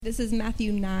This is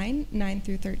Matthew 9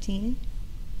 through 13.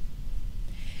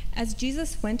 As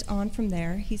Jesus went on from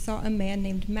there, he saw a man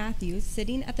named Matthew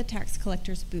sitting at the tax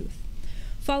collector's booth.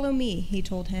 "Follow me," he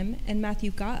told him, and Matthew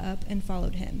got up and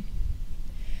followed him.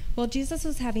 While Jesus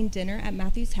was having dinner at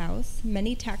Matthew's house,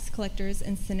 many tax collectors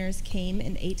and sinners came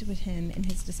and ate with him and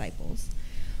his disciples.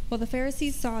 While the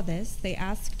Pharisees saw this, they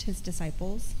asked his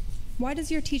disciples, "Why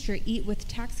does your teacher eat with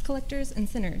tax collectors and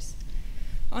sinners?"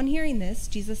 On hearing this,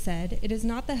 Jesus said, "It is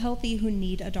not the healthy who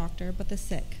need a doctor, but the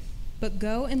sick. But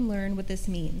go and learn what this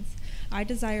means. I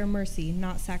desire mercy,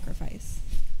 not sacrifice.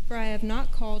 For I have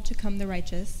not called to come the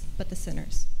righteous, but the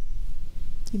sinners."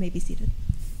 You may be seated.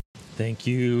 Thank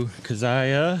you,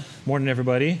 Keziah. Morning,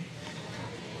 everybody.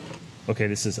 Okay,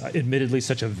 this is admittedly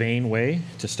such a vain way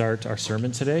to start our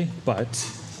sermon today, but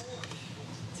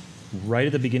right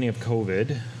at the beginning of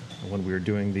COVID, when we were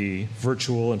doing the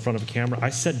virtual in front of a camera, I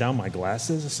set down my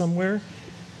glasses somewhere,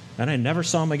 and I never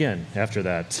saw them again after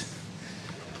that.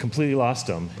 Completely lost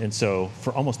them. And so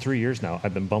for almost 3 years now,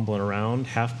 I've been bumbling around,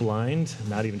 half blind,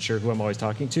 not even sure who I'm always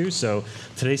talking to. So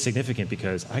today's significant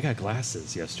because I got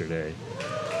glasses yesterday.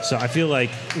 So I feel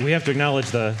like we have to acknowledge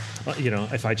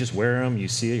if I just wear them, you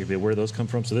see it, you'll be where those come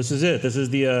from. So this is it. This is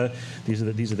these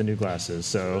are the new glasses.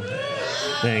 So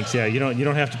thanks. Yeah, you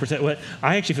don't have to pretend. What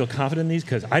I actually feel confident in these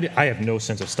because I have no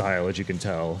sense of style, as you can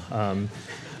tell.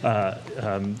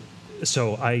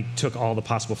 So I took all the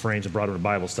possible frames and brought them to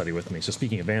Bible study with me. So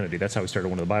speaking of vanity, that's how we started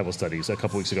one of the Bible studies a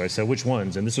couple weeks ago. I said, which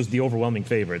ones? And this was the overwhelming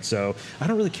favorite. So I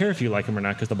don't really care if you like them or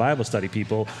not because the Bible study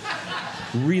people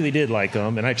really did like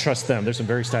them, and I trust them. There's some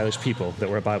very stylish people that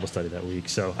were at Bible study that week.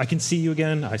 So I can see you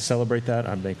again. I celebrate that.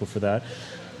 I'm thankful for that.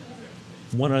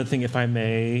 One other thing, if I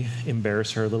may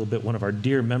embarrass her a little bit, one of our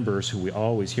dear members who we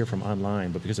always hear from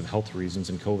online, but because of health reasons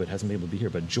and COVID hasn't been able to be here,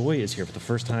 but Joy is here for the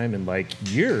first time in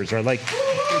years. Or Joy,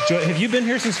 have you been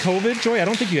here since COVID, Joy? I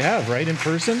don't think you have, right, in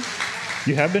person?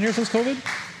 You have been here since COVID?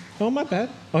 Oh, my bad.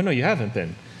 Oh, no, you haven't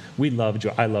been. We love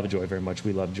Joy. I love Joy very much.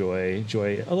 We love Joy.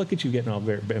 Joy, oh, look at you getting all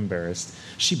very embarrassed.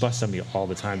 She busts on me all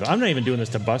the time, though. I'm not even doing this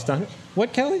to bust on her.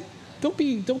 What, Kelly? Don't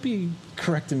be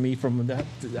correcting me from that.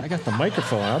 I got the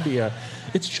microphone.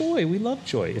 It's Joy. We love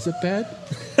Joy. Is it bad?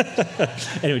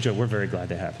 Anyway, Joy, we're very glad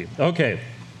to have you. Okay.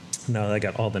 Now that I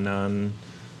got all the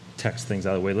non-text things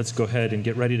out of the way, let's go ahead and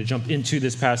get ready to jump into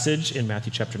this passage in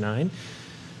Matthew chapter 9.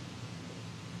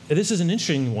 This is an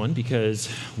interesting one because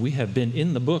we have been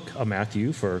in the book of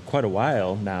Matthew for quite a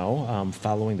while now,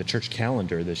 following the church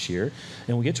calendar this year.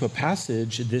 And we get to a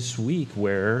passage this week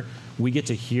where we get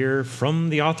to hear from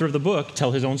the author of the book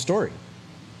tell his own story.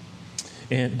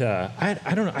 And I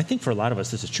don't know, I think for a lot of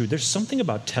us this is true. There's something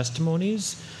about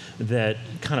testimonies that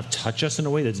kind of touch us in a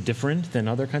way that's different than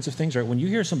other kinds of things, right? When you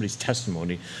hear somebody's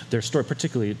testimony, their story,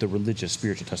 particularly the religious,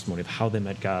 spiritual testimony of how they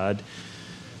met God,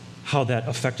 how that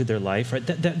affected their life, right?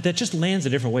 That just lands a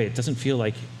different way. It doesn't feel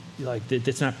like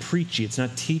it's not preachy, it's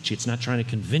not teachy, it's not trying to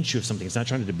convince you of something, it's not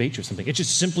trying to debate you of something. It's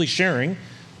just simply sharing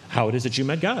how it is that you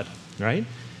met God, right?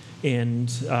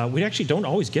 And we actually don't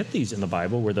always get these in the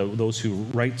Bible where those who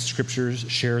write scriptures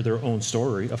share their own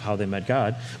story of how they met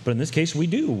God. But in this case, we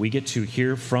do. We get to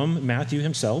hear from Matthew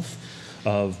himself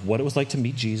of what it was like to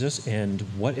meet Jesus and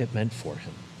what it meant for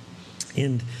him.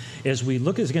 And as we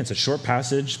look at this, again, it's a short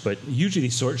passage, but usually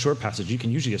these short passages, you can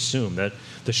usually assume that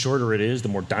the shorter it is, the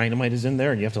more dynamite is in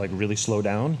there, and you have to really slow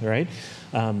down, right?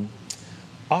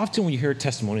 Often when you hear a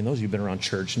testimony, and those of you who've been around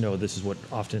church know this is what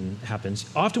often happens.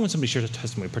 Often when somebody shares a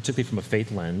testimony, particularly from a faith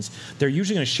lens, they're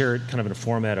usually going to share it kind of in a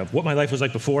format of what my life was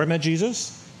like before I met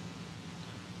Jesus,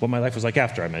 what my life was like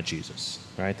after I met Jesus,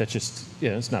 right? That's just,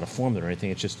 it's not a formula or anything.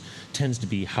 It just tends to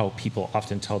be how people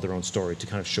often tell their own story to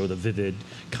kind of show the vivid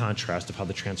contrast of how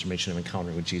the transformation of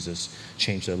encountering with Jesus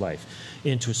changed their life.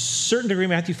 And to a certain degree,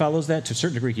 Matthew follows that. To a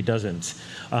certain degree, he doesn't.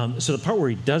 So the part where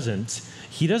he doesn't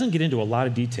get into a lot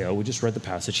of detail. We just read the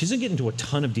passage. He doesn't get into a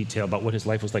ton of detail about what his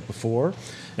life was like before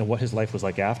and what his life was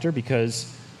like after,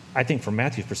 because I think from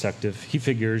Matthew's perspective, he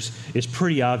figures it's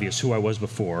pretty obvious who I was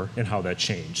before and how that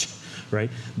changed. Right?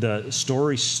 The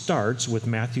story starts with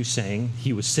Matthew saying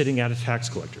he was sitting at a tax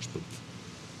collector's booth.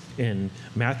 And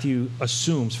Matthew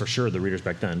assumes, for sure, the readers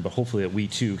back then, but hopefully that we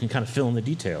too can kind of fill in the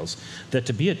details, that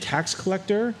to be a tax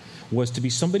collector was to be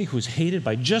somebody who was hated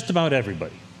by just about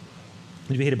everybody.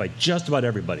 To be hated by just about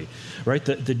everybody, right?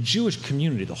 The Jewish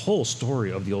community, the whole story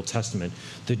of the Old Testament,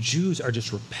 the Jews are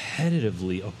just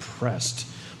repetitively oppressed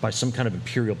by some kind of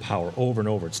imperial power over and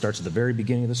over. It starts at the very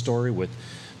beginning of the story with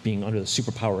being under the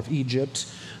superpower of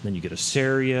Egypt. Then you get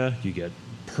Assyria, you get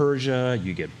Persia,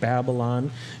 you get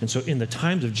Babylon. And so in the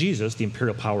times of Jesus, the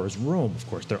imperial power is Rome, of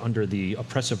course. They're under the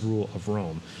oppressive rule of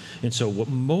Rome. And so what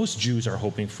most Jews are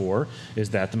hoping for is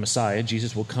that the Messiah,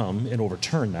 Jesus, will come and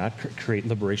overturn that, create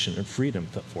liberation and freedom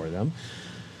for them.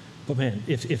 But man,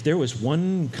 if there was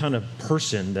one kind of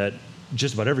person that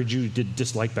just about every Jew did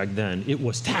dislike back then, it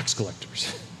was tax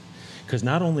collectors. Because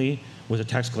not only was a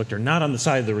tax collector not on the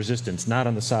side of the resistance, not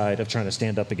on the side of trying to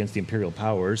stand up against the imperial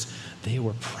powers, they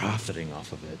were profiting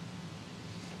off of it.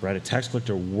 Right? A tax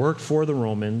collector worked for the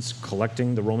Romans,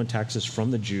 collecting the Roman taxes from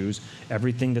the Jews,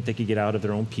 everything that they could get out of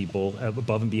their own people,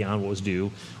 above and beyond what was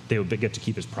due, they would get to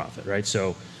keep as profit, right?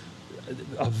 So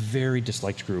a very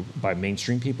disliked group by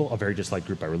mainstream people, a very disliked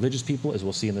group by religious people, as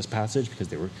we'll see in this passage, because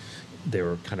they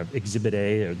were kind of exhibit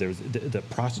A, or the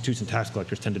prostitutes and tax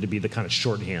collectors tended to be the kind of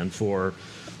shorthand for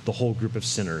the whole group of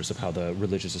sinners of how the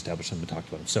religious establishment talked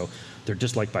about them. So they're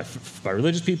disliked by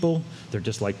religious people, they're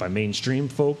disliked by mainstream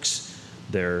folks.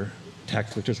 Their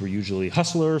tax collectors were usually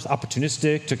hustlers,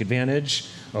 opportunistic, took advantage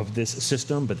of this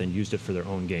system, but then used it for their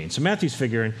own gain. So Matthew's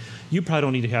figuring, you probably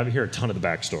don't need to hear a ton of the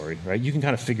backstory, right? You can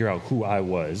kind of figure out who I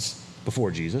was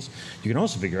before Jesus. You can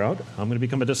also figure out, I'm going to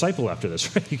become a disciple after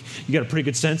this, right? You got a pretty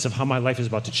good sense of how my life is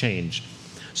about to change.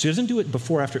 So he doesn't do it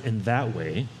before, after in that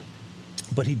way,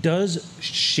 but he does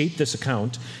shape this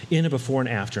account in a before and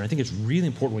after. And I think it's really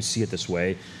important we see it this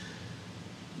way.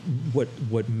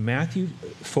 What Matthew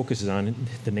focuses on,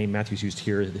 the name Matthew's used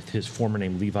here, his former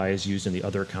name Levi is used in the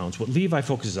other accounts. What Levi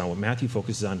focuses on, what Matthew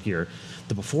focuses on here,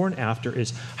 the before and after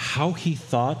is how he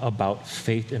thought about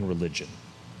faith and religion.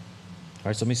 All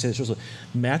right, so let me say this real slow.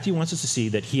 Matthew wants us to see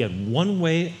that he had one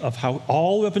way of how,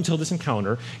 all the way up until this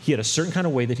encounter, he had a certain kind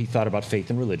of way that he thought about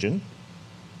faith and religion.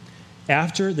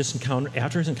 After his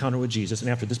encounter with Jesus, and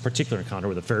after this particular encounter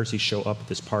where the Pharisees show up at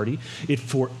this party, it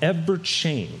forever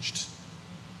changed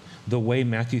the way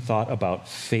Matthew thought about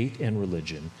faith and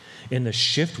religion. And the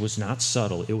shift was not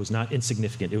subtle. It was not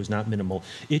insignificant. It was not minimal.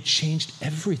 It changed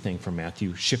everything for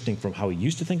Matthew, shifting from how he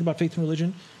used to think about faith and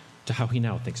religion to how he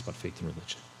now thinks about faith and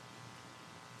religion,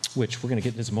 which we're going to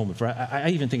get in this moment. I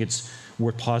even think it's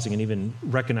worth pausing and even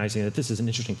recognizing that this is an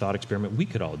interesting thought experiment we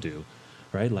could all do,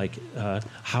 right? Like,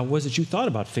 how was it you thought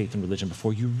about faith and religion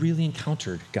before you really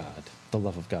encountered God? The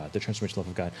love of God, the transformational love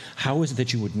of God. How is it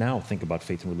that you would now think about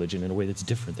faith and religion in a way that's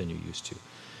different than you used to?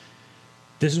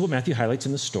 This is what Matthew highlights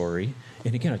in the story.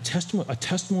 And again, a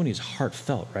testimony is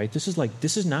heartfelt, right? This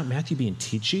is not Matthew being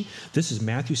teachy. This is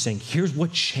Matthew saying, here's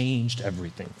what changed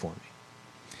everything for me.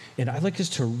 And I'd like us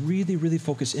to really, really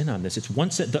focus in on this. It's one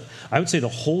I would say the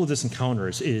whole of this encounter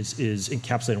is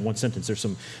encapsulated in one sentence. There's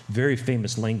some very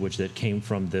famous language that came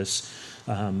from this.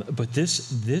 But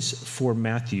this for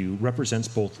Matthew represents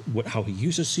both how he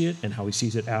used to see it and how he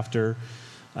sees it after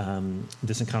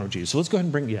this encounter with Jesus. So let's go ahead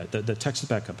and bring the text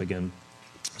back up again.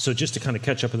 So just to kind of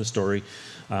catch up in the story,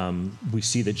 we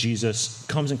see that Jesus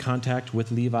comes in contact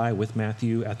with Levi, with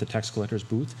Matthew at the tax collector's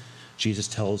booth. Jesus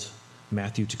tells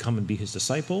Matthew to come and be his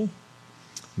disciple.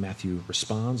 Matthew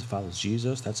responds, follows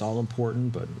Jesus. That's all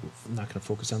important, but I'm not going to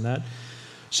focus on that.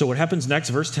 So what happens next,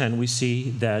 verse 10, we see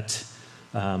that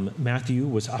Matthew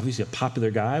was obviously a popular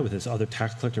guy with his other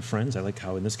tax collector friends. I like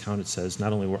how in this account it says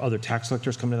not only were other tax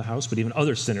collectors coming to the house, but even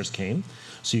other sinners came.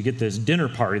 So you get this dinner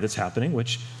party that's happening,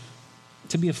 which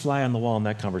to be a fly on the wall in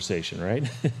that conversation, right?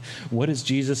 What is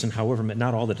Jesus and however,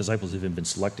 not all the disciples have even been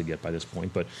selected yet by this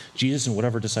point, but Jesus and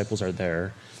whatever disciples are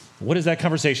there. What is that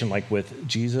conversation like with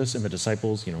Jesus and the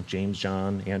disciples, James,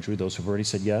 John, Andrew, those who've already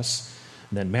said yes?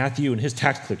 And then Matthew and his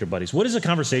tax collector buddies. What is a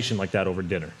conversation like that over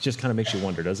dinner? It just kind of makes you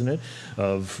wonder, doesn't it?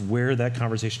 Of where that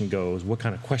conversation goes, what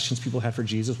kind of questions people had for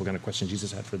Jesus, what kind of questions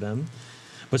Jesus had for them.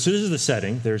 But so this is the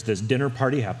setting. There's this dinner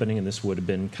party happening, and this would have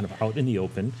been kind of out in the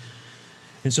open.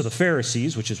 And so the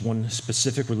Pharisees, which is one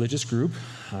specific religious group,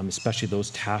 especially those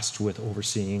tasked with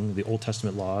overseeing the Old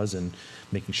Testament laws and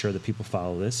making sure that people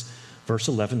follow this. Verse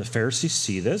 11, the Pharisees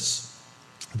see this.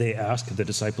 They ask the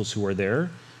disciples who are there,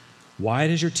 why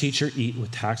does your teacher eat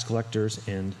with tax collectors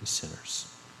and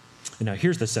sinners? And now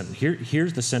here's the sentence.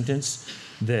 Here's the sentence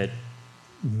that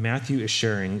Matthew is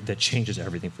sharing that changes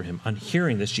everything for him. On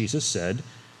hearing this, Jesus said,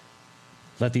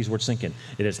 let these words sink in.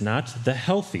 It is not the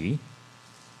healthy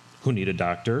who need a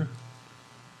doctor,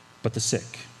 but the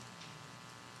sick.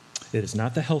 It is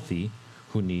not the healthy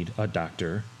who need a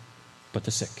doctor, but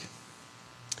the sick.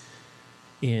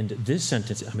 And this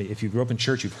sentence, if you grew up in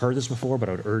church, you've heard this before, but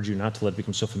I would urge you not to let it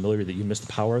become so familiar that you miss the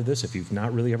power of this. If you've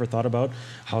not really ever thought about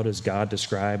how does God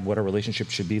describe what our relationship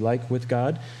should be like with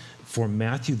God, for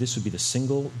Matthew, this would be the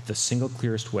single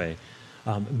clearest way.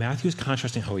 Matthew is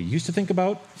contrasting how he used to think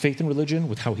about faith and religion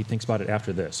with how he thinks about it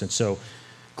after this. And so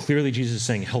Clearly, Jesus is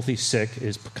saying healthy, sick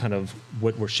is kind of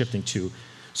what we're shifting to.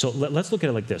 So let's look at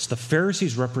it like this. The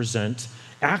Pharisees represent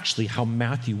actually how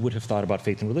Matthew would have thought about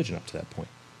faith and religion up to that point.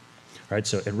 All right,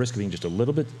 so at risk of being just a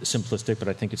little bit simplistic, but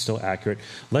I think it's still accurate,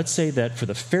 let's say that for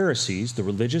the Pharisees, the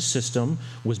religious system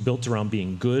was built around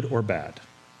being good or bad.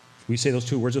 Will you say those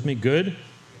two words with me? Good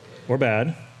or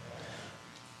bad?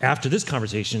 After this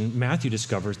conversation, Matthew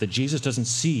discovers that Jesus doesn't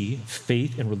see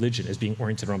faith and religion as being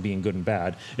oriented around being good and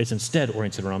bad. It's instead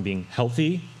oriented around being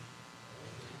healthy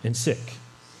and sick.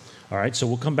 All right, so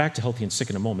we'll come back to healthy and sick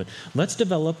in a moment. Let's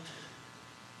develop,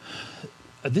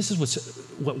 this is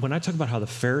when I talk about how the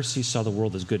Pharisees saw the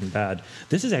world as good and bad,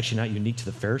 this is actually not unique to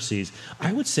the Pharisees.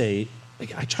 I would say,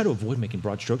 I try to avoid making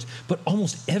broad strokes, but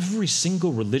almost every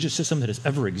single religious system that has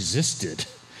ever existed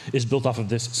is built off of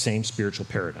this same spiritual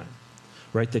paradigm.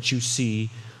 Right, that you see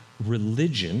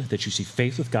religion, that you see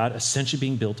faith with God essentially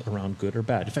being built around good or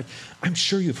bad. In fact, I'm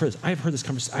sure you've heard this. I've heard this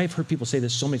conversation. I've heard people say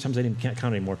this so many times I can't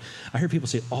count anymore. I hear people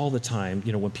say all the time,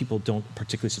 when people don't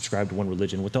particularly subscribe to one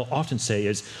religion, what they'll often say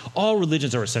is, all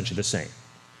religions are essentially the same.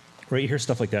 Right, you hear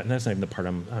stuff like that, and that's not even the part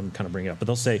I'm kind of bringing up. But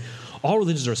they'll say, all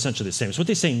religions are essentially the same. It's what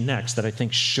they say next that I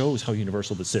think shows how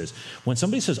universal this is. When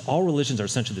somebody says all religions are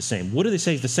essentially the same, what do they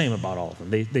say is the same about all of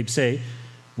them? They say,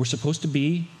 we're supposed to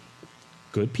be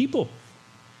good people.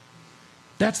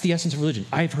 That's the essence of religion.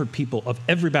 I've heard people of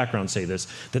every background say this,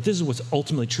 that this is what's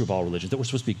ultimately true of all religions, that we're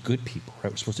supposed to be good people,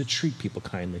 right? We're supposed to treat people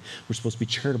kindly. We're supposed to be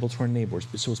charitable to our neighbors.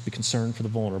 We're supposed to be concerned for the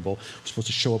vulnerable. We're supposed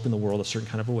to show up in the world a certain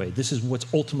kind of a way. This is what's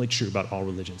ultimately true about all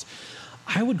religions.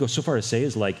 I would go so far as to say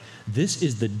is like, this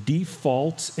is the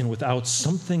default, and without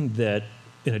something that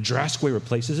in a drastic way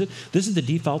replaces it, this is the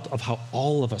default of how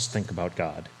all of us think about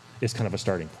God, is kind of a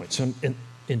starting point. So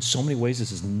in so many ways,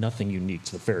 this is nothing unique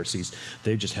to the Pharisees.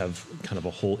 They just have kind of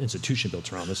a whole institution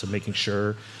built around this of making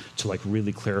sure to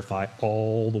really clarify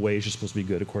all the ways you're supposed to be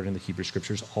good according to the Hebrew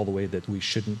Scriptures, all the way that we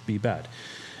shouldn't be bad.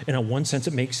 And in one sense,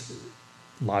 it makes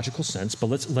logical sense, but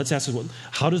let's ask,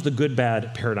 how does the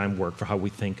good-bad paradigm work for how we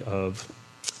think of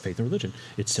faith and religion?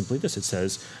 It's simply this. It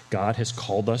says, God has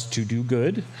called us to do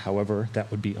good, however that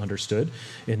would be understood,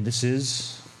 and this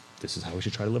is how we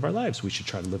should try to live our lives. We should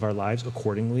try to live our lives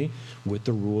accordingly with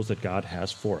the rules that God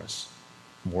has for us.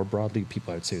 More broadly,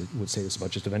 people would say this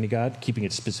about just of any God, keeping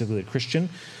it specifically Christian.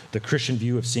 The Christian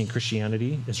view of seeing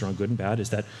Christianity as around good and bad is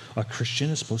that a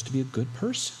Christian is supposed to be a good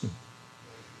person.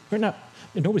 Right? And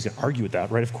nobody's going to argue with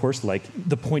that, right? Of course,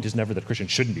 the point is never that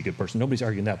Christians shouldn't be a good person. Nobody's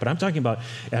arguing that. But I'm talking about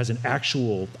as an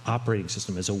actual operating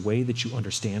system, as a way that you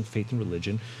understand faith and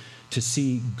religion, to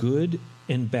see good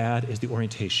and bad as the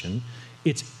orientation.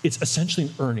 It's essentially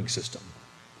an earning system,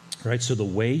 right? So the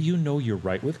way you know you're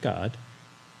right with God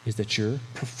is that you're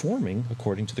performing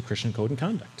according to the Christian code and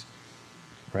conduct,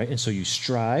 right? And so you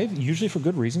strive, usually for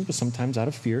good reasons, but sometimes out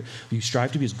of fear, you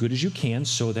strive to be as good as you can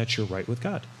so that you're right with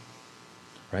God,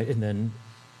 right? And then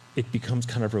it becomes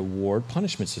kind of a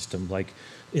reward-punishment system. Like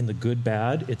in the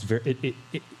good-bad, it's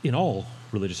in all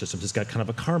religious systems, it's got kind of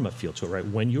a karma feel to it, right?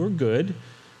 When you're good,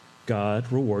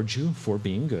 God rewards you for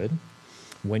being good.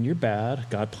 When you're bad,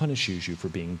 God punishes you for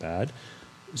being bad.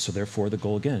 So therefore, the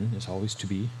goal again is always to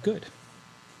be good.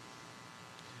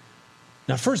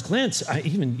 Now, at first glance,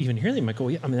 even hearing them, I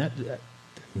go, that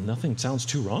nothing sounds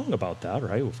too wrong about that,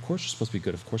 right? Of course we're supposed to be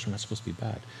good. Of course we're not supposed to be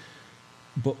bad.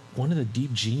 But one of the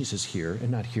deep geniuses here,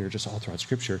 and not here, just all throughout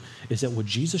Scripture, is that what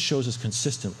Jesus shows us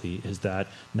consistently is that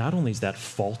not only is that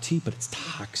faulty, but it's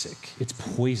toxic. It's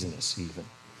poisonous even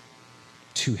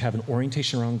to have an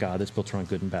orientation around God that's built around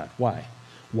good and bad. Why?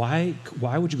 Why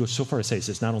would you go so far to say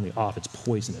it's not only off, it's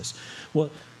poisonous? Well,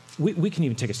 we can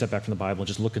even take a step back from the Bible and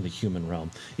just look in the human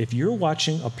realm. If you're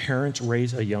watching a parent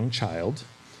raise a young child,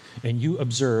 and you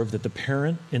observe that the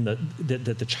parent and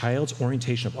that the child's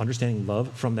orientation of understanding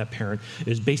love from that parent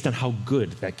is based on how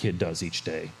good that kid does each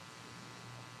day,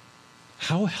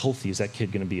 how healthy is that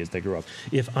kid going to be as they grow up?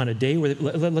 If on a day where,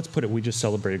 let's put it, we just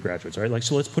celebrated graduates, right?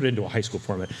 So let's put it into a high school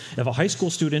format. If a high school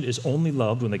student is only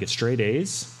loved when they get straight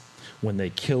A's, when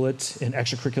they kill it in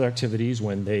extracurricular activities,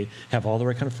 when they have all the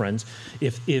right kind of friends,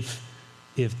 if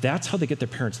that's how they get their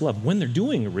parents' love, when they're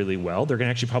doing really well, they're going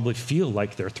to actually probably feel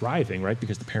like they're thriving, right?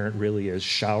 Because the parent really is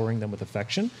showering them with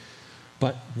affection.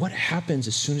 But what happens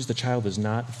as soon as the child is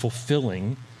not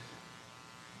fulfilling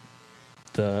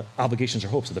the obligations or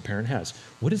hopes that the parent has?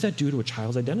 What does that do to a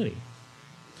child's identity?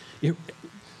 Any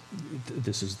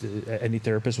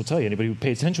therapist will tell you, anybody who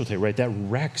pays attention will tell you, right? That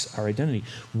wrecks our identity.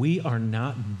 We are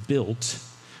not built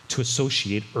to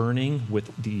associate earning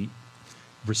with the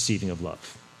receiving of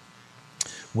love.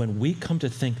 When we come to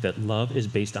think that love is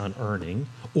based on earning,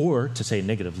 or to say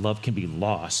negative, love can be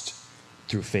lost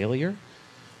through failure,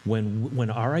 When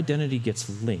our identity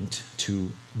gets linked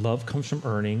to love comes from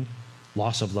earning,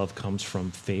 loss of love comes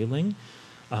from failing,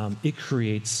 it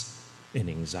creates an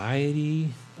anxiety,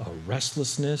 a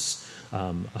restlessness,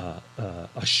 a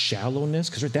shallowness,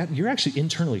 because you're actually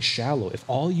internally shallow. If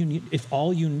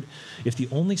the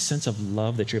only sense of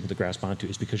love that you're able to grasp onto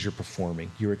is because you're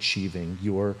performing, you're achieving,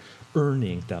 you're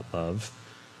earning that love,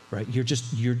 right?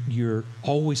 You're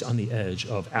always on the edge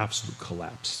of absolute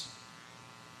collapse.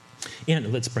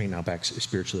 And let's bring it now back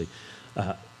spiritually.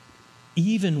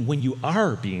 Even when you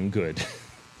are being good,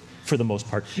 for the most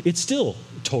part, it's still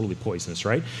totally poisonous,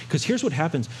 right? Because here's what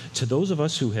happens to those of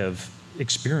us who have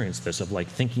experienced this, of like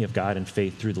thinking of God and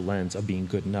faith through the lens of being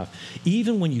good enough.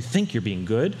 Even when you think you're being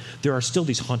good, there are still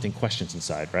these haunting questions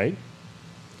inside, right?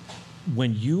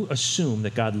 When you assume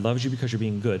that God loves you because you're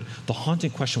being good, the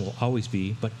haunting question will always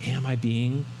be, but am I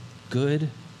being good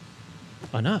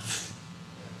enough?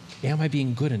 Am I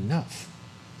being good enough?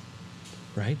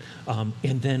 Right?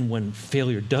 And then when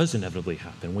failure does inevitably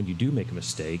happen, when you do make a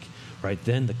mistake, right,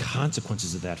 then the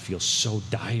consequences of that feel so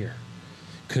dire.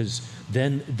 Because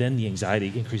then the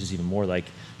anxiety increases even more, like,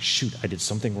 shoot, I did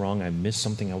something wrong, I missed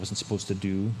something I wasn't supposed to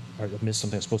do, or I missed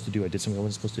something I was supposed to do, I did something I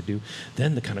wasn't supposed to do.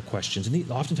 Then the kind of questions,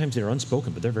 and oftentimes they're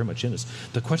unspoken, but they're very much in us.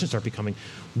 The questions start becoming,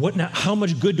 what now? How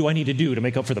much good do I need to do to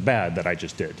make up for the bad that I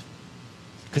just did?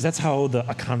 Because that's how the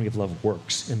economy of love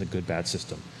works in the good-bad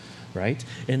system, right?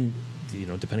 And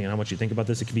depending on how much you think about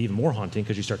this, it can be even more haunting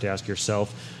because you start to ask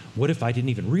yourself, what if I didn't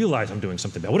even realize I'm doing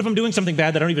something bad? What if I'm doing something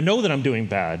bad that I don't even know that I'm doing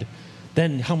bad?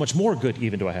 Then how much more good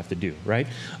even do I have to do, right?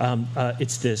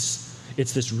 It's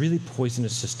this really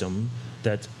poisonous system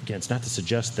that, again, it's not to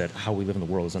suggest that how we live in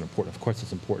the world is unimportant. Of course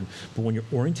it's important. But when your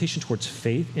orientation towards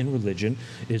faith in religion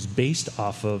is based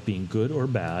off of being good or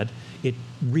bad, it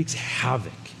wreaks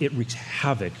havoc. It wreaks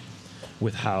havoc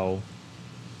with how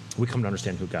we come to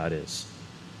understand who God is.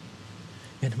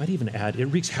 And I might even add, it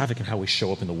wreaks havoc in how we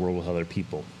show up in the world with other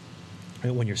people.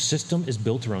 Right? When your system is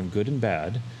built around good and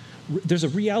bad, there's a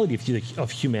reality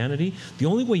of humanity. The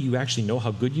only way you actually know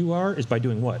how good you are is by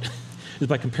doing what? Is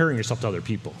by comparing yourself to other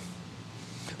people.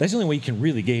 That's the only way you can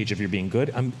really gauge if you're being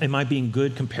good. Am I being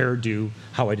good compared to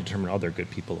how I determine other good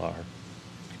people are?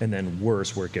 And then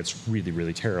worse, where it gets really,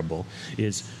 really terrible,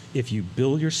 is if you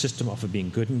build your system off of being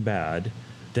good and bad,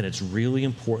 then it's really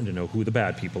important to know who the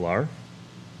bad people are.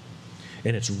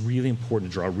 And it's really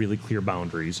important to draw really clear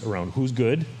boundaries around who's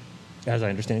good, as I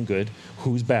understand good,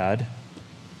 who's bad,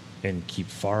 and keep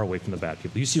far away from the bad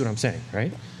people. You see what I'm saying,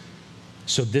 right?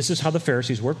 So this is how the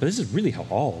Pharisees work, but this is really how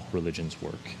all religions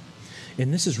work.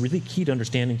 And this is really key to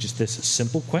understanding just this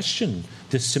simple question.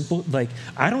 This simple,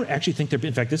 I don't actually think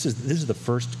in fact, this is the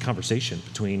first conversation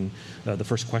between the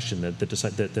first question that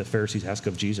the Pharisees ask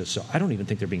of Jesus. So I don't even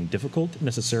think they're being difficult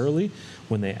necessarily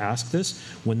when they ask this.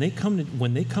 When they come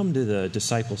to the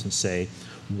disciples and say,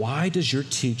 why does your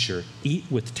teacher eat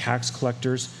with tax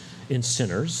collectors and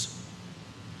sinners?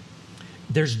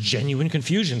 There's genuine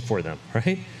confusion for them,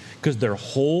 right? Because their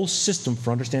whole system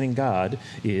for understanding God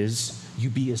is you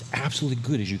be as absolutely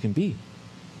good as you can be.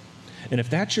 And if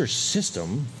that's your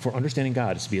system for understanding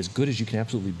God, is to be as good as you can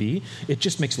absolutely be, it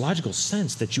just makes logical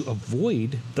sense that you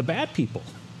avoid the bad people.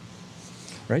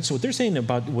 Right? So what they're saying to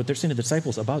the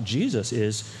disciples about Jesus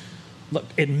is, look,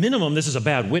 at minimum, this is a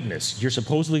bad witness. You're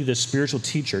supposedly this spiritual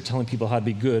teacher telling people how to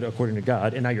be good according to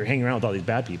God, and now you're hanging around with all these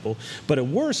bad people. But at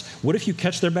worst, what if you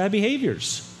catch their bad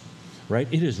behaviors? Right?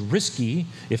 It is risky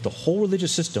if the whole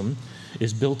religious system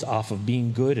is built off of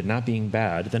being good and not being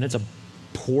bad, then it's a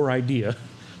poor idea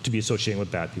to be associating with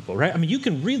bad people, right? I mean, you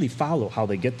can really follow how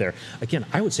they get there. Again,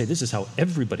 I would say this is how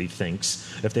everybody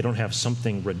thinks if they don't have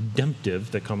something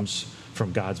redemptive that comes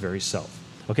from God's very self,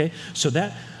 okay? So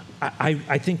that,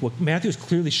 I think what Matthew is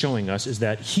clearly showing us is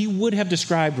that he would have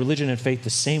described religion and faith the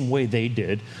same way they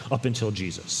did up until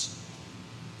Jesus.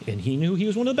 And he knew he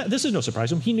was one of the bad, this is no surprise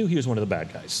to him, he knew he was one of the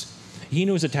bad guys. He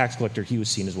knew as a tax collector, he was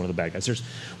seen as one of the bad guys.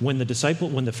 When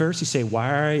the Pharisees say,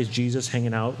 why is Jesus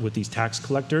hanging out with these tax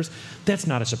collectors? That's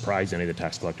not a surprise to any of the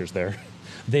tax collectors there.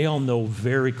 They all know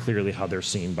very clearly how they're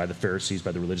seen by the Pharisees,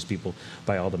 by the religious people,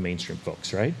 by all the mainstream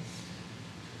folks, right?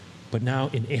 But now,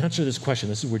 in answer to this question,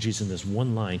 this is where Jesus, in this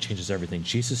one line, changes everything.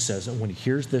 Jesus says, and when he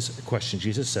hears this question,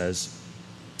 Jesus says,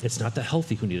 it's not the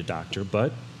healthy who need a doctor,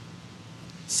 but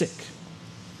sick.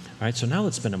 All right, so now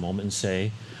let's spend a moment and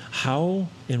say, how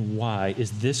and why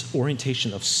is this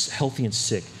orientation of healthy and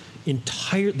sick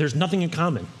there's nothing in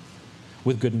common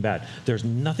with good and bad. There's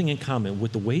nothing in common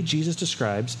with the way Jesus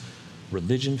describes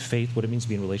religion, faith, what it means to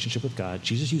be in relationship with God.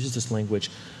 Jesus uses this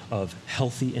language of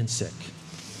healthy and sick.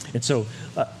 And so,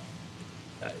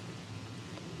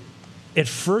 at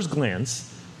first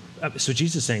glance, So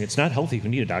Jesus is saying it's not healthy who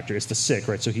need a doctor, it's the sick,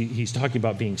 right? So he's talking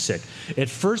about being sick. At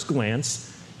first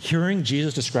glance, hearing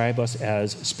Jesus describe us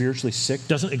as spiritually sick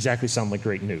doesn't exactly sound like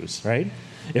great news, right?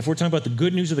 If we're talking about the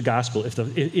good news of the gospel, if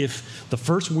the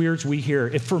first words we hear,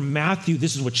 if for Matthew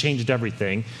this is what changed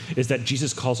everything, is that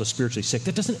Jesus calls us spiritually sick,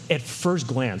 that doesn't at first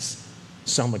glance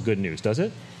sound like good news, does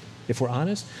it? If we're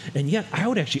honest. And yet, I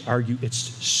would actually argue it's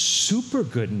super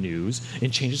good news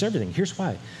and changes everything. Here's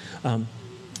why.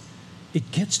 It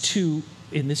gets to,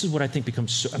 and this is what I think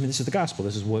becomes so, this is the gospel.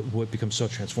 This is what becomes so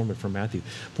transformative for Matthew.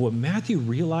 But what Matthew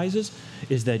realizes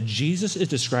is that Jesus is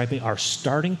describing our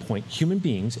starting point, human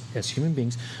beings,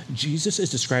 Jesus is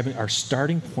describing our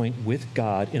starting point with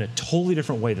God in a totally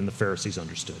different way than the Pharisees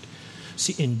understood.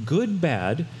 See, in good,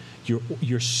 bad,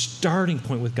 your starting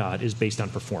point with God is based on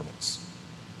performance.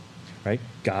 Right?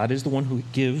 God is the one who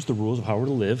gives the rules of how we're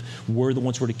to live. We're the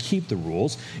ones who are to keep the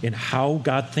rules. And how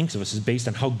God thinks of us is based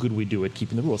on how good we do at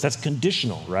keeping the rules. That's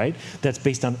conditional, right? That's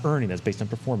based on earning. That's based on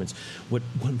performance. What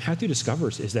Matthew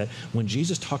discovers is that when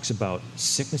Jesus talks about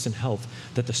sickness and health,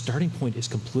 that the starting point is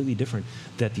completely different.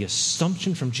 That the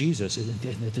assumption from Jesus,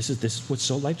 this is what's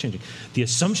so life-changing. The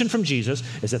assumption from Jesus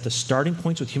is that the starting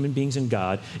points with human beings and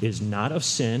God is not of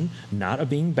sin, not of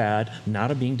being bad, not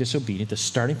of being disobedient. The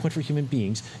starting point for human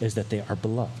beings is that they are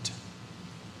beloved.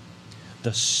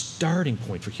 The starting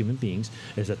point for human beings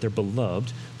is that they're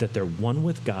beloved, that they're one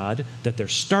with God, that their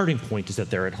starting point is that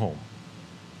they're at home.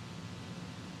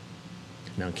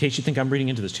 Now, in case you think I'm reading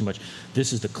into this too much,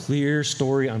 this is the clear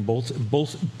story on both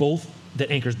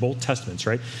that anchors both testaments,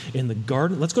 right? In the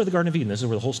garden, let's go to the Garden of Eden. This is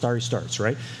where the whole story starts,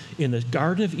 right? In the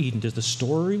Garden of Eden, does the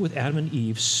story with Adam and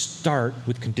Eve start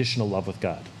with conditional love with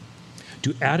God?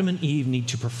 Do Adam and Eve need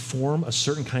to perform a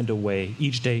certain kind of way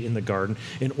each day in the garden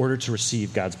in order to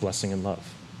receive God's blessing and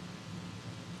love?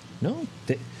 No.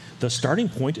 The starting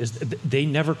point is they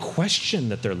never question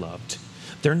that they're loved.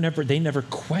 They never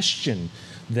question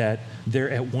that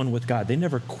they're at one with God. They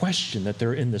never question that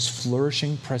they're in this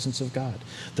flourishing presence of God.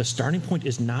 The starting point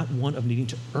is not one of needing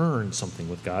to earn something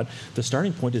with God. The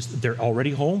starting point is they're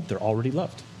already home, they're already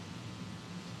loved.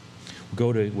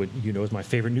 Go to what you know is my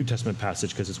favorite New Testament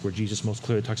passage because it's where Jesus most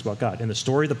clearly talks about God. In the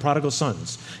story of the prodigal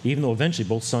sons, even though eventually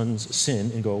both sons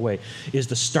sin and go away, is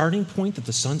the starting point that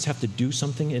the sons have to do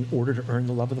something in order to earn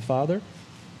the love of the Father?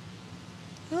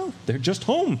 No, they're just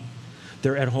home.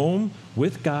 They're at home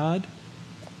with God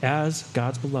as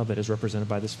God's beloved, as represented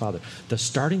by this Father. The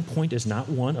starting point is not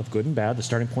one of good and bad. The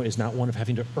starting point is not one of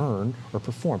having to earn or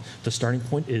perform. The starting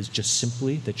point is just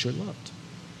simply that you're loved.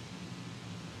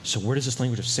 So where does this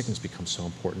language of sickness become so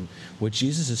important? What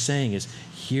Jesus is saying is,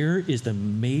 here is the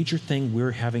major thing we're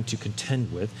having to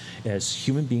contend with as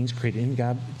human beings created in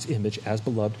God's image as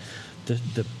beloved.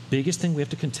 The biggest thing we have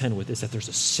to contend with is that there's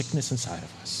a sickness inside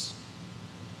of us.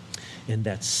 And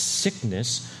that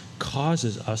sickness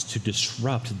causes us to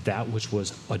disrupt that which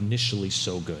was initially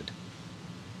so good.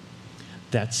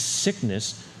 That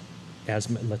sickness,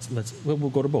 we'll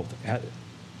go to both.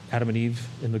 Adam and Eve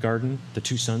in the garden, the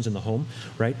two sons in the home,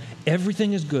 right?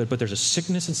 Everything is good, but there's a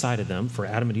sickness inside of them. For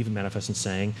Adam and Eve, it manifests in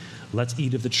saying, let's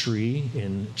eat of the tree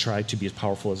and try to be as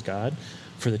powerful as God.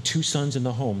 For the two sons in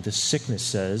the home, this sickness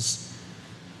says,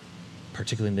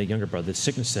 particularly in the younger brother, the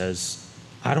sickness says,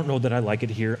 I don't know that I like it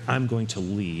here. I'm going to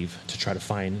leave to try to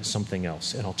find something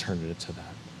else, an alternative to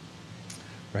that.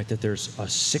 Right? That there's a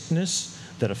sickness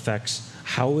that affects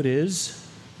how it is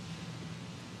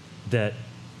that,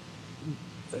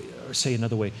 or say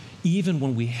another way, even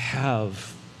when we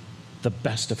have the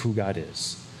best of who God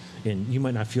is, and you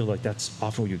might not feel like that's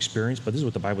often what you experience, but this is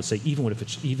what the Bible would say, even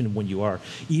when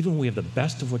we have the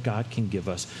best of what God can give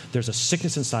us, there's a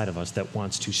sickness inside of us that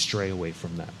wants to stray away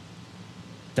from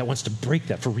that wants to break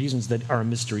that for reasons that are a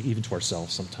mystery even to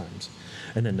ourselves sometimes.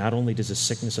 And then not only does this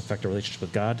sickness affect our relationship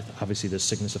with God, obviously this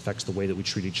sickness affects the way that we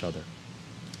treat each other.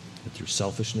 Through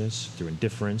selfishness, through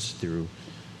indifference, through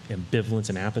ambivalence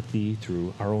and apathy,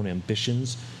 through our own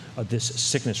ambitions. This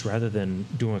sickness, rather than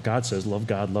doing what God says, love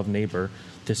God, love neighbor,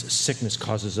 this sickness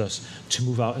causes us to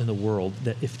move out in the world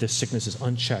that, if this sickness is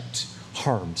unchecked,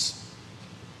 harms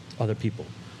other people.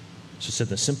 So said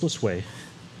in the simplest way,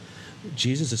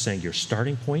 Jesus is saying your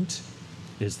starting point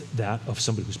is that of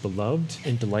somebody who's beloved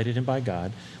and delighted in by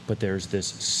God, but there's this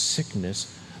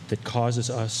sickness that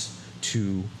causes us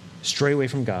to stray away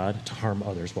from God, to harm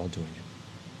others while doing it.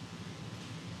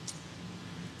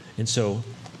 And so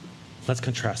let's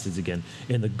contrast these again.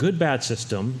 In the good-bad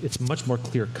system, it's much more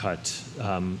clear-cut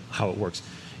how it works.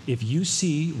 If you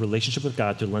see relationship with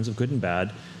God through the lens of good and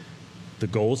bad, the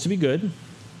goal is to be good.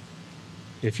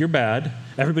 If you're bad,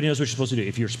 everybody knows what you're supposed to do.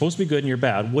 If you're supposed to be good and you're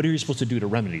bad, what are you supposed to do to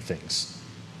remedy things?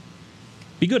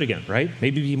 be good again, right?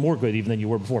 Maybe be more good even than you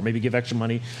were before. Maybe give extra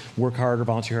money, work harder,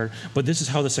 volunteer harder. But this is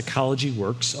how the psychology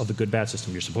works of the good-bad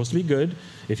system. You're supposed to be good.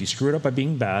 If you screw it up by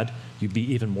being bad, you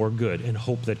be even more good and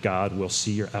hope that God will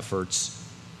see your efforts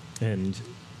and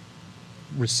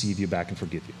receive you back and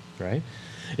forgive you, right?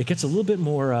 It gets a little bit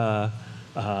more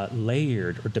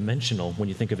layered or dimensional when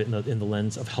you think of it in the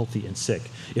lens of healthy and sick.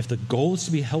 If the goal is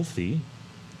to be healthy,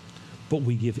 but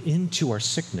we give in to our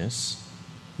sickness,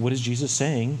 what is Jesus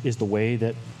saying is the way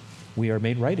that we are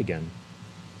made right again?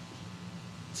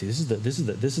 See, this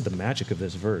is the magic of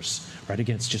this verse, right?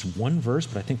 Again, it's just one verse,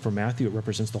 but I think for Matthew it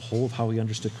represents the whole of how he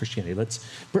understood Christianity. Let's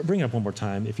bring it up one more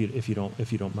time, if you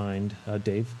don't mind,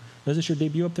 Dave. Is this your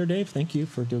debut up there, Dave? Thank you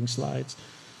for doing slides.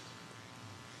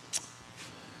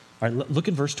 All right, look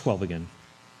at verse 12 again.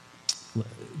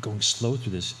 Going slow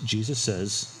through this, Jesus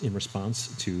says in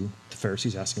response to the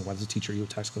Pharisees asking, why does the teacher eat with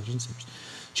tax collectors and sinners?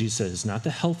 Jesus says, it's not the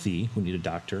healthy who need a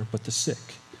doctor, but the sick.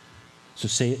 So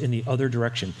say it in the other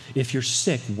direction. If you're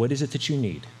sick, what is it that you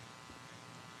need?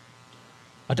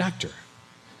 A doctor,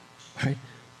 right?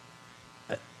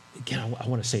 Again, I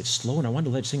want to say it slow, and I want to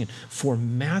let it sing in. For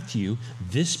Matthew,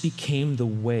 this became the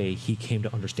way he came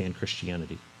to understand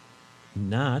Christianity.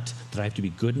 Not that I have to be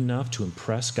good enough to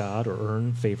impress God or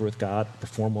earn favor with God,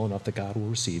 perform well enough that God will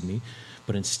receive me,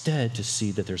 but instead to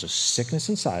see that there's a sickness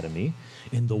inside of me,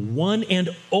 and the one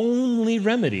and only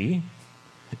remedy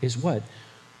is what?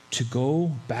 To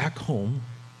go back home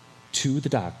to the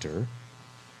doctor.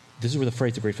 This is where the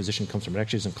phrase the great physician comes from. It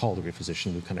actually isn't called the great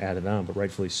physician. We've kind of added it on, but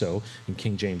rightfully so. In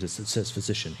King James, it says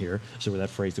physician here. So where that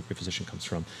phrase, the great physician, comes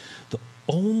from. The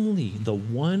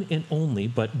one and only,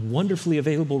 but wonderfully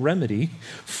available remedy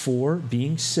for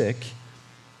being sick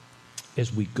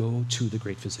is we go to the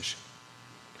great physician.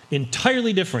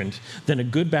 Entirely different than a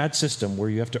good-bad system where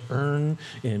you have to earn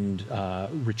and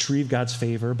retrieve God's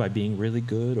favor by being really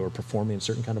good or performing in a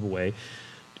certain kind of a way.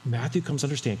 Matthew comes to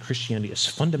understand Christianity is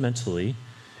fundamentally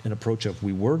an approach of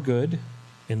we were good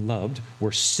and loved,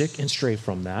 we're sick and stray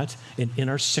from that, and in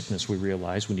our sickness we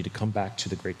realize we need to come back to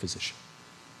the great physician.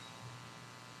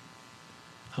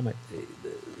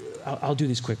 I'll do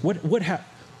these quick. What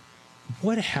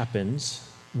happens?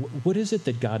 What is it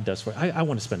that God does for? I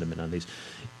want to spend a minute on these.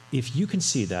 If you can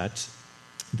see that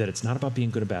it's not about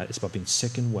being good or bad, it's about being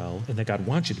sick and well, and that God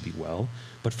wants you to be well,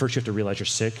 but first you have to realize you're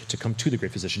sick to come to the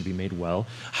great physician to be made well.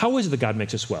 How is it that God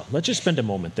makes us well? Let's just spend a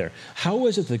moment there. How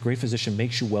is it that the great physician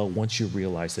makes you well once you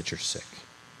realize that you're sick?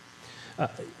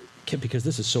 Because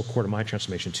this is so core to my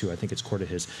transformation too. I think it's core to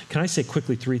his. Can I say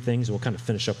quickly three things, and we'll kind of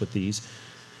finish up with these?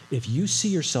 If you see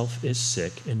yourself as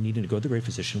sick and needing to go to the great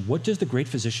physician, what does the great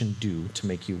physician do to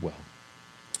make you well?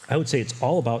 I would say it's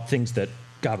all about things that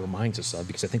God reminds us of,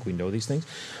 because I think we know these things.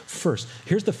 First,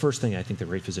 here's the first thing I think the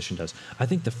great physician does. I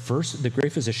think the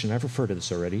great physician, I've referred to this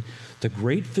already, the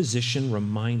great physician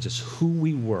reminds us who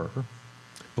we were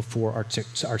before our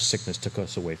sickness took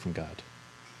us away from God.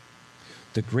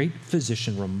 The great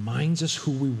physician reminds us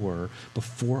who we were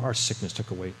before our sickness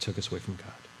took us away from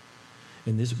God.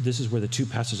 And this is where the two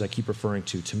passages I keep referring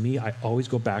to me, I always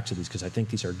go back to these because I think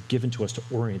these are given to us to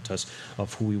orient us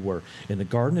of who we were. In the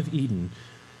Garden of Eden,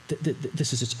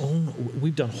 this is its own,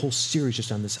 we've done a whole series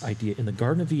just on this idea. In the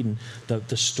Garden of Eden,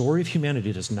 the story of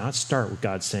humanity does not start with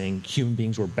God saying human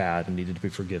beings were bad and needed to be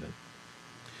forgiven.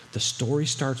 The story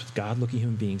starts with God looking at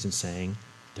human beings and saying,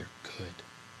 they're good.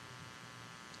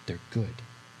 They're good.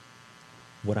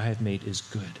 What I have made is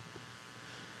good.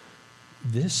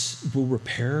 This will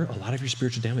repair a lot of your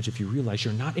spiritual damage if you realize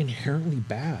you're not inherently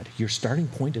bad. Your starting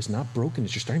point is not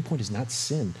brokenness. Your starting point is not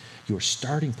sin. Your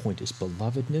starting point is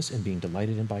belovedness and being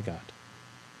delighted in by God.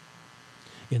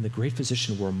 And the great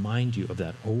physician will remind you of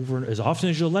that over and as often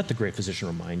as you'll let the great physician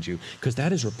remind you, because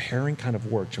that is repairing kind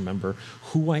of work to remember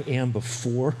who I am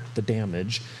before the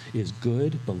damage is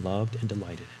good, beloved, and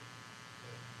delighted in.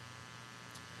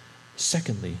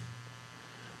 Secondly,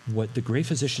 what the great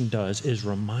physician does is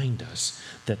remind us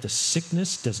that the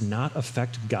sickness does not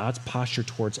affect God's posture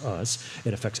towards us.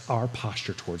 It affects our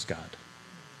posture towards God.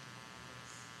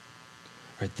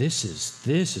 Right? This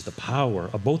is the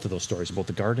power of both of those stories, both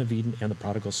the Garden of Eden and the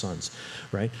prodigal sons.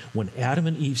 Right? When Adam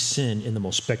and Eve sin in the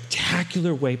most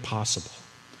spectacular way possible.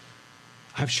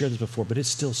 I've shared this before, but it's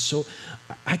still so,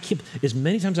 as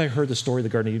many times I heard the story of the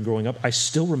Garden of Eden growing up, I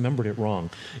still remembered it wrong.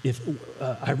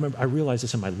 I realized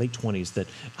this in my late 20s, that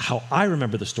how I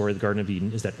remember the story of the Garden of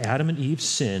Eden is that Adam and Eve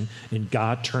sin, and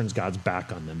God turns God's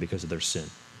back on them because of their sin.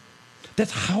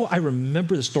 That's how I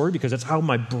remember the story, because that's how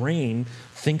my brain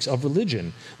thinks of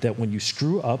religion, that when you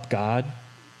screw up, God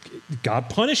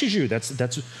punishes you.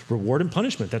 That's reward and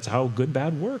punishment. That's how good,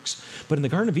 bad works. But in the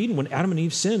Garden of Eden, when Adam and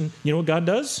Eve sin, you know what God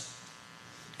does?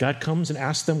 God comes and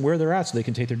asks them where they're at so they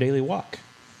can take their daily walk.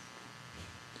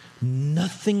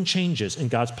 Nothing changes in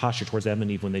God's posture towards Adam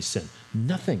and Eve when they sin.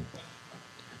 Nothing.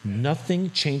 Nothing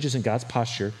changes in God's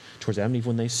posture towards Adam and Eve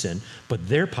when they sin, but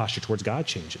their posture towards God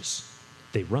changes.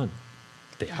 They run,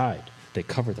 they hide, they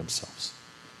cover themselves.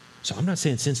 So I'm not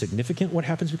saying it's insignificant what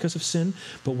happens because of sin,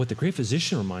 but what the great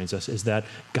physician reminds us is that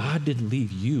God didn't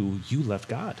leave you, you left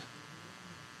God.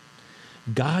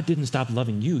 God didn't stop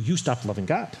loving you, you stopped loving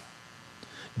God.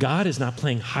 God is not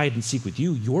playing hide and seek with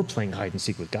you, you're playing hide and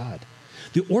seek with God.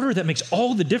 The order that makes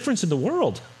all the difference in the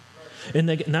world. And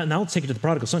now let's take it to the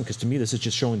prodigal son, because to me this is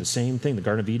just showing the same thing, the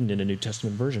Garden of Eden in a New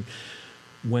Testament version.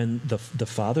 When the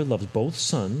father loves both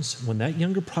sons, when that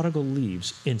younger prodigal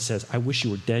leaves and says, I wish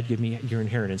you were dead, give me your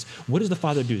inheritance, what does the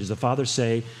father do? Does the father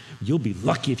say, you'll be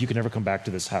lucky if you can ever come back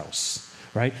to this house,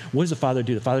 right? What does the father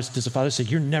do? Does the father say,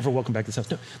 you're never welcome back to this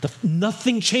house? No,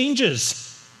 nothing changes.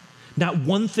 Not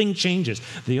one thing changes.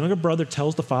 The younger brother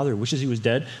tells the father, wishes he was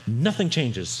dead, nothing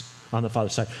changes on the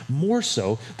father's side. More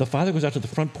so, the father goes out to the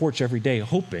front porch every day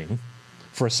hoping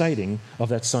for a sighting of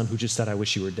that son who just said, I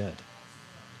wish you were dead,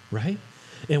 right?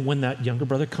 And when that younger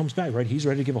brother comes back, right, he's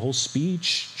ready to give a whole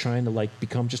speech trying to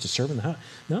become just a servant in the house.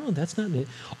 No, that's not it.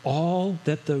 All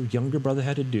that the younger brother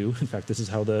had to do, in fact, this is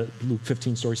how the Luke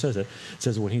 15 story says it. It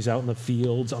says when he's out in the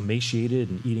fields, emaciated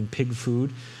and eating pig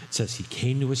food, it says he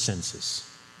came to his senses.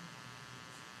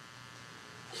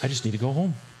 I just need to go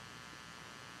home.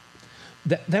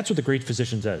 That's what the great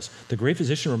physician says. The great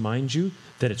physician reminds you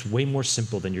that it's way more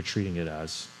simple than you're treating it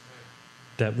as.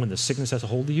 That when the sickness has a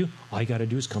hold of you, all you got to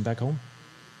do is come back home.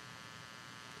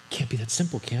 Can't be that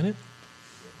simple, can it?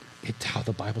 It's how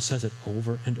the Bible says it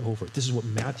over and over. This is what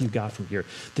Matthew got from here.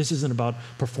 This isn't about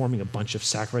performing a bunch of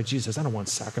sacrifices. Jesus says, I don't want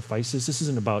sacrifices. This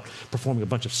isn't about performing a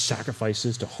bunch of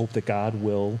sacrifices to hope that God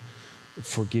will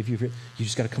forgive you. You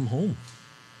just got to come home.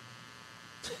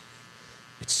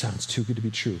 It sounds too good to be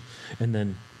true. And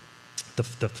then the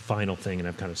final thing, and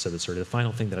I've kind of said this already, the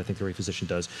final thing that I think the great physician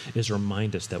does is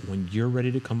remind us that when you're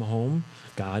ready to come home,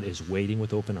 God is waiting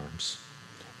with open arms.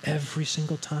 Every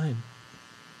single time.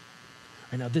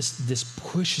 Right now, this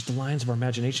pushes the lines of our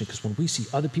imagination, because when we see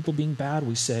other people being bad,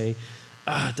 we say,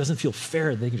 it doesn't feel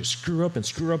fair. They can just screw up and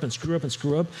screw up and screw up and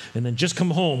screw up, and then just come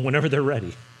home whenever they're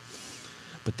ready.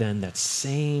 But then that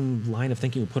same line of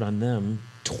thinking we put on them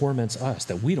torments us,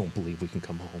 that we don't believe we can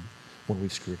come home when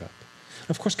we've screwed up. And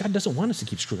of course, God doesn't want us to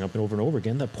keep screwing up over and over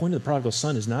again. The point of the prodigal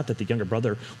son is not that the younger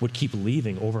brother would keep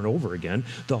leaving over and over again.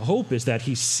 The hope is that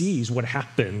he sees what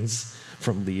happens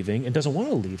from leaving and doesn't want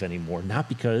to leave anymore, not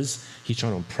because he's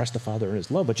trying to impress the father in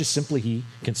his love, but just simply he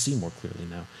can see more clearly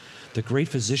now. The great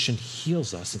physician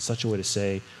heals us in such a way to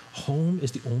say,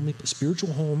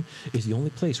 spiritual home is the only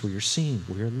place where you're seen,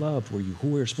 where you're loved,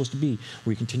 who you're supposed to be,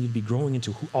 where you continue to be growing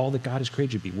into all that God has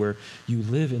created you to be, where you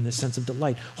live in this sense of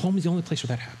delight. Home is the only place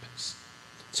where that happens.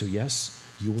 So yes,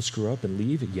 you will screw up and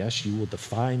leave. Yes, you will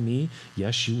defy me.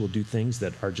 Yes, you will do things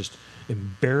that are just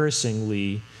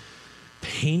embarrassingly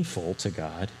painful to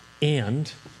God.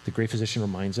 And the great physician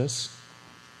reminds us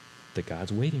that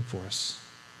God's waiting for us,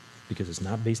 because it's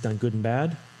not based on good and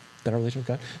bad, that our relationship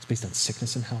with God, it's based on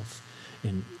sickness and health.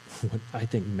 And what I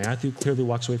think Matthew clearly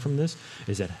walks away from this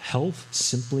is that health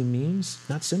simply means,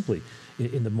 not simply,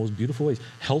 in the most beautiful ways,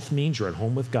 health means you're at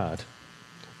home with God,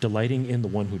 delighting in the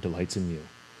one who delights in you.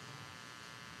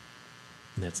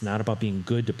 And that's not about being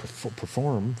good to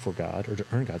perform for God or to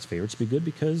earn God's favor. It's to be good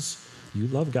because you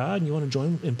love God and you want to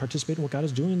join and participate in what God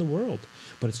is doing in the world.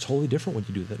 But it's totally different when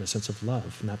you do that in a sense of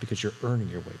love, not because you're earning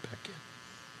your way back in,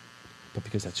 but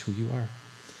because that's who you are.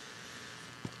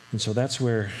 And so that's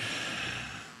where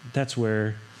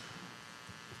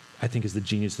I think is the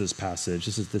genius of this passage.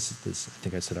 This is I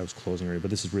think I said I was closing already,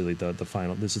 but this is really the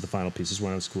final. This is the final piece. This is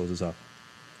when I was close this up.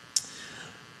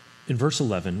 In verse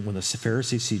 11, when the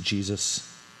Pharisees see Jesus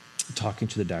talking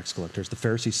to the tax collectors, the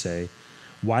Pharisees say,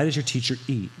 "Why does your teacher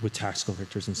eat with tax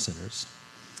collectors and sinners?"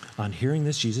 On hearing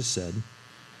this, Jesus said,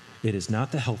 "It is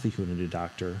not the healthy who need a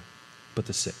doctor, but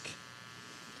the sick."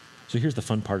 So here's the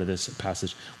fun part of this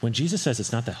passage. When Jesus says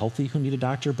it's not the healthy who need a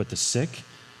doctor, but the sick,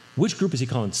 which group is he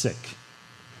calling sick?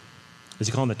 Is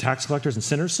he calling the tax collectors and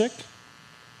sinners sick?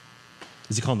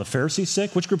 Is he calling the Pharisees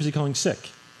sick? Which group is he calling sick?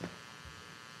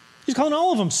 He's calling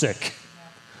all of them sick.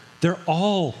 They're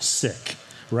all sick,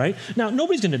 right? Now,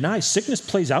 nobody's going to deny sickness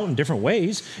plays out in different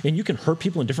ways, and you can hurt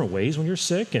people in different ways when you're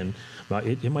sick, and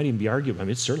it might even be argued. I mean,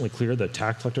 it's certainly clear that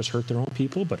tax collectors hurt their own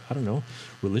people, but I don't know.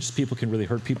 Religious people can really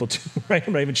hurt people too, right?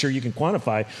 I'm not even sure you can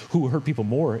quantify who hurt people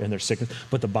more in their sickness.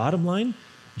 But the bottom line,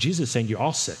 Jesus is saying you're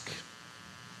all sick.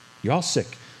 You're all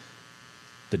sick.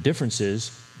 The difference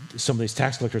is some of these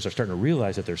tax collectors are starting to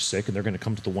realize that they're sick and they're going to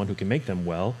come to the one who can make them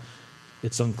well.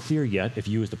 It's unclear yet if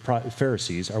you as the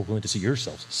Pharisees are willing to see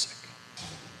yourselves as sick.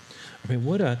 I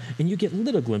mean, and you get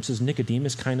little glimpses.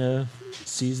 Nicodemus kind of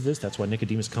sees this. That's why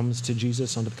Nicodemus comes to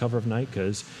Jesus under the cover of night,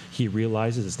 because he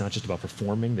realizes it's not just about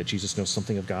performing, that Jesus knows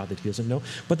something of God that he doesn't know.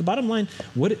 But the bottom line,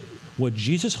 what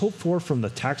Jesus hoped for from the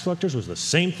tax collectors was the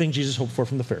same thing Jesus hoped for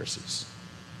from the Pharisees.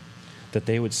 That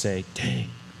they would say,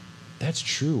 dang, that's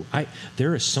true.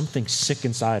 There is something sick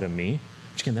inside of me.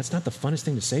 Which again, that's not the funnest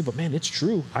thing to say, but man, it's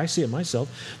true. I see it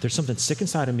myself. There's something sick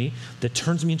inside of me that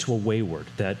turns me into a wayward,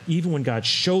 that even when God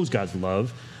shows God's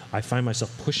love, I find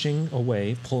myself pulling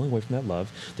away from that love.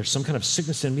 There's some kind of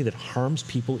sickness in me that harms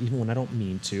people even when I don't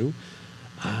mean to.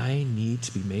 I need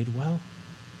to be made well.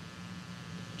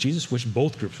 Jesus wished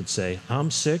both groups would say,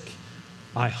 I'm sick.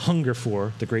 I hunger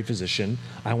for the great physician.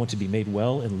 I want to be made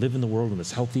well and live in the world in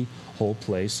this healthy, whole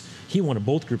place. He wanted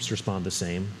both groups to respond the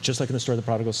same. Just like in the story of the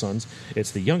prodigal sons,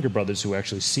 it's the younger brothers who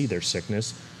actually see their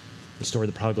sickness. The story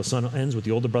of the prodigal son ends with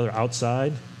the older brother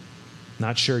outside,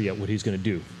 not sure yet what he's going to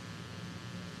do.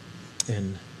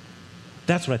 And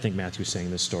that's what I think Matthew is saying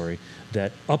in this story,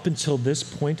 that up until this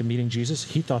point of meeting Jesus,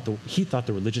 he thought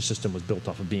the religious system was built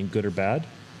off of being good or bad.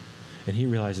 And he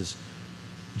realizes,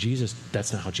 Jesus,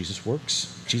 that's not how Jesus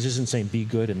works. Jesus isn't saying, be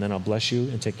good and then I'll bless you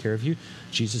and take care of you.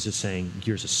 Jesus is saying,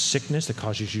 here's a sickness that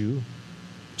causes you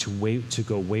to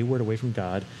go wayward away from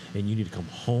God, and you need to come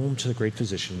home to the great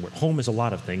physician. Where home is a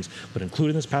lot of things, but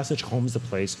included in this passage, home is the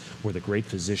place where the great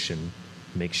physician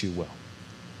makes you well.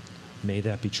 May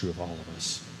that be true of all of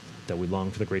us, that we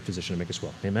long for the great physician to make us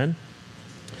well. Amen?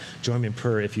 Join me in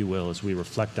prayer, if you will, as we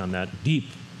reflect on that deep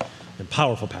and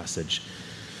powerful passage.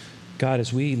 God,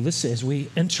 as we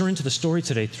enter into the story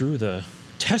today through the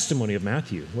testimony of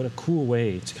Matthew, what a cool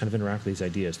way to kind of interact with these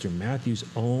ideas, through Matthew's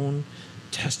own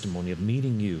testimony of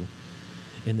meeting you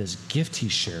in this gift he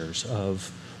shares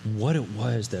of what it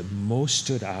was that most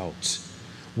stood out,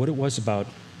 what it was about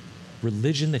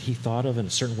religion that he thought of in a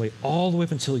certain way all the way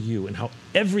up until you, and how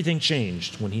everything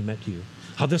changed when he met you,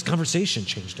 how this conversation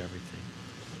changed everything.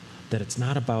 That it's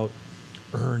not about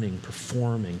earning,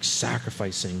 performing,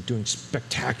 sacrificing, doing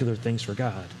spectacular things for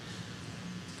God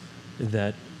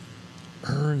that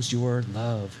earns your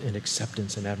love and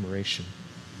acceptance and admiration.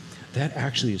 That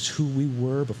actually is who we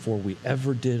were before we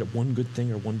ever did one good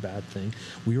thing or one bad thing.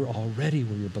 We were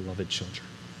your beloved children.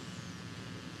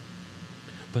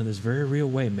 But in this very real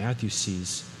way, Matthew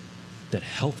sees that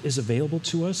health is available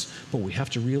to us, but we have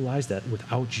to realize that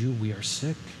without you, we are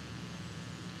sick.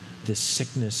 This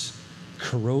sickness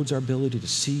corrodes our ability to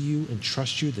see you and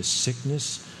trust you. This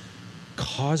sickness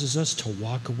causes us to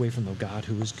walk away from the God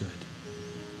who is good.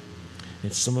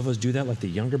 And some of us do that like the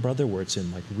younger brother, where it's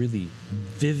in like really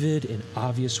vivid and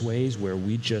obvious ways where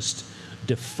we just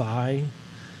defy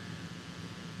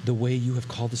the way you have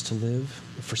called us to live.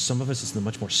 For some of us, it's in the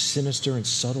much more sinister and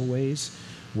subtle ways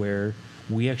where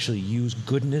we actually use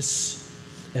goodness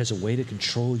as a way to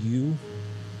control you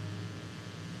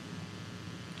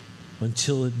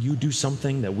until you do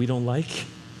something that we don't like,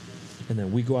 and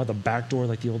then we go out the back door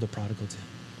like the older prodigal did.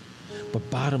 But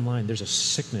bottom line, there's a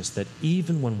sickness that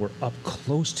even when we're up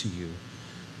close to you,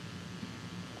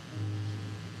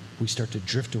 we start to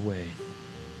drift away.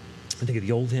 I think of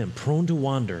the old hymn, prone to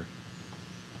wander.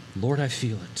 Lord, I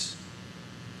feel it.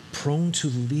 Prone to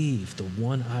leave the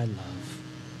one I love.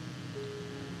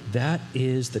 That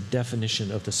is the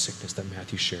definition of the sickness that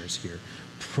Matthew shares here.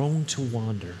 Prone to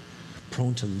wander.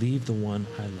 Prone to leave the one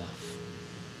I love.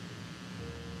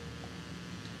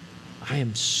 I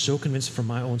am so convinced from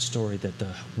my own story that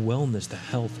the wellness, the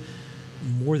health,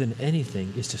 more than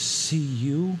anything, is to see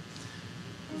you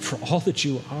for all that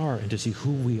you are and to see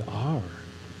who we are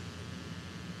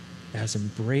as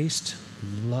embraced,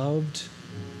 loved,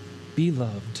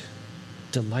 beloved,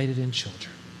 delighted in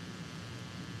children.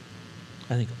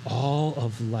 I think all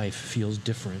of life feels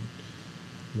different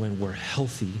when we're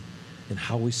healthy in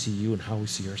how we see you and how we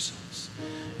see ourselves.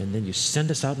 And then you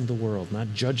send us out into the world,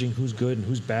 not judging who's good and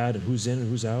who's bad and who's in and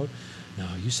who's out. No,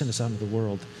 you send us out into the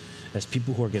world as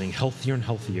people who are getting healthier and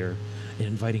healthier and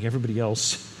inviting everybody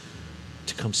else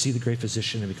to come see the great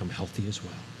physician and become healthy as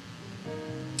well.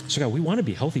 So God, we want to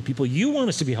be healthy people. You want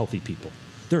us to be healthy people.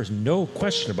 There is no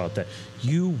question about that.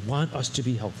 You want us to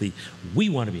be healthy. We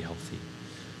want to be healthy.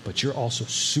 But you're also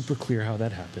super clear how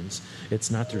that happens.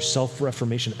 It's not through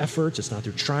self-reformation efforts. It's not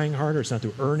through trying harder. It's not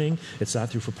through earning. It's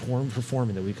not through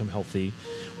performing that we become healthy.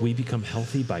 We become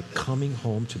healthy by coming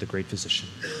home to the great physician.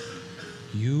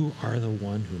 You are the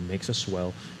one who makes us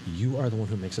well. You are the one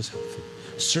who makes us healthy.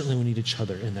 Certainly we need each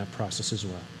other in that process as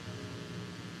well.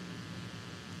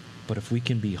 But if we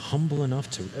can be humble enough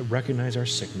to recognize our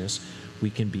sickness, we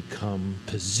can become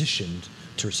positioned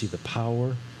to receive the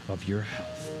power of your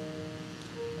health.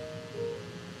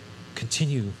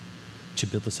 Continue to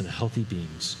build us into healthy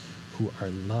beings who are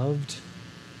loved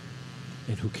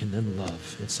and who can then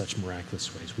love in such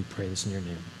miraculous ways. We pray this in your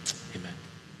name. Amen.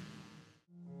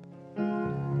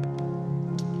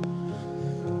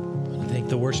 I want to thank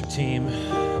the worship team. I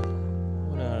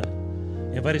want to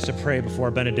invite us to pray before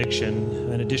our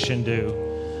benediction, in addition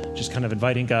to just kind of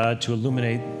inviting God to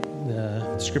illuminate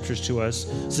the scriptures to us.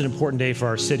 It's an important day for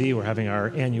our city. We're having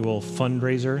our annual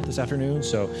fundraiser this afternoon,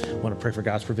 so I want to pray for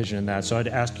God's provision in that. So I'd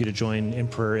ask you to join in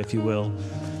prayer, if you will.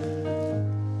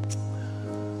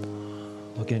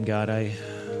 Again, God, I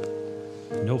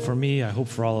know for me, I hope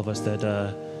for all of us that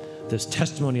this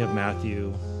testimony of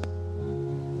Matthew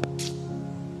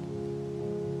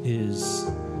is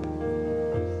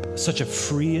such a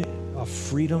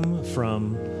freedom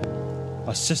from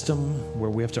a system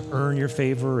where we have to earn your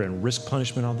favor and risk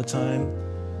punishment all the time.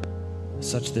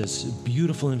 Such this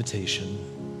beautiful invitation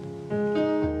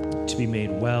to be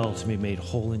made well, to be made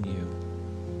whole in you.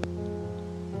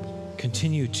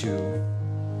 Continue to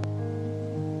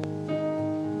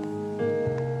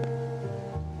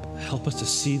help us to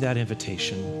see that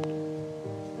invitation,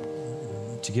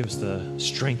 to give us the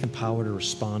strength and power to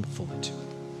respond fully to it.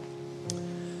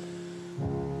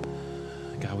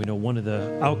 God, we know one of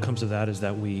the outcomes of that is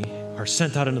that we are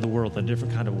sent out into the world in a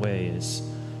different kind of way, as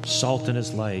salt and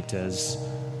as light, as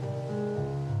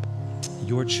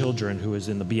your children, who is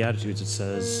in the Beatitudes, it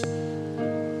says,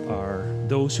 are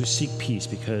those who seek peace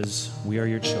because we are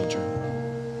your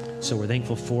children. So we're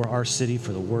thankful for our city,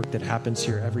 for the work that happens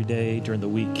here every day during the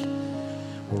week.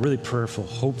 We're really prayerful,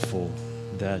 hopeful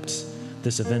that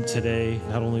this event today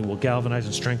not only will galvanize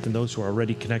and strengthen those who are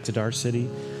already connected to our city,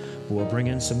 but will bring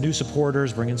in some new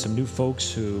supporters, bring in some new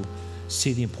folks who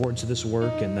see the importance of this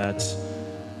work, and that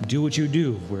do what you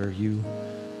do, where you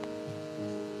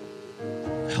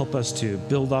help us to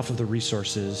build off of the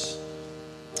resources,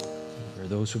 where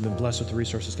those who've been blessed with the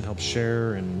resources can help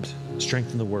share and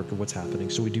strengthen the work of what's happening.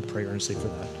 So we do pray earnestly for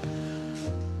that.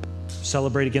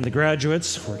 Celebrate again the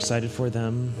graduates. We're excited for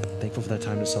them, thankful for that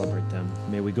time to celebrate them.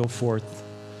 May we go forth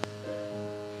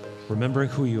remembering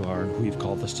who you are and who you've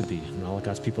called us to be. And all of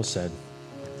God's people said,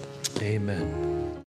 amen.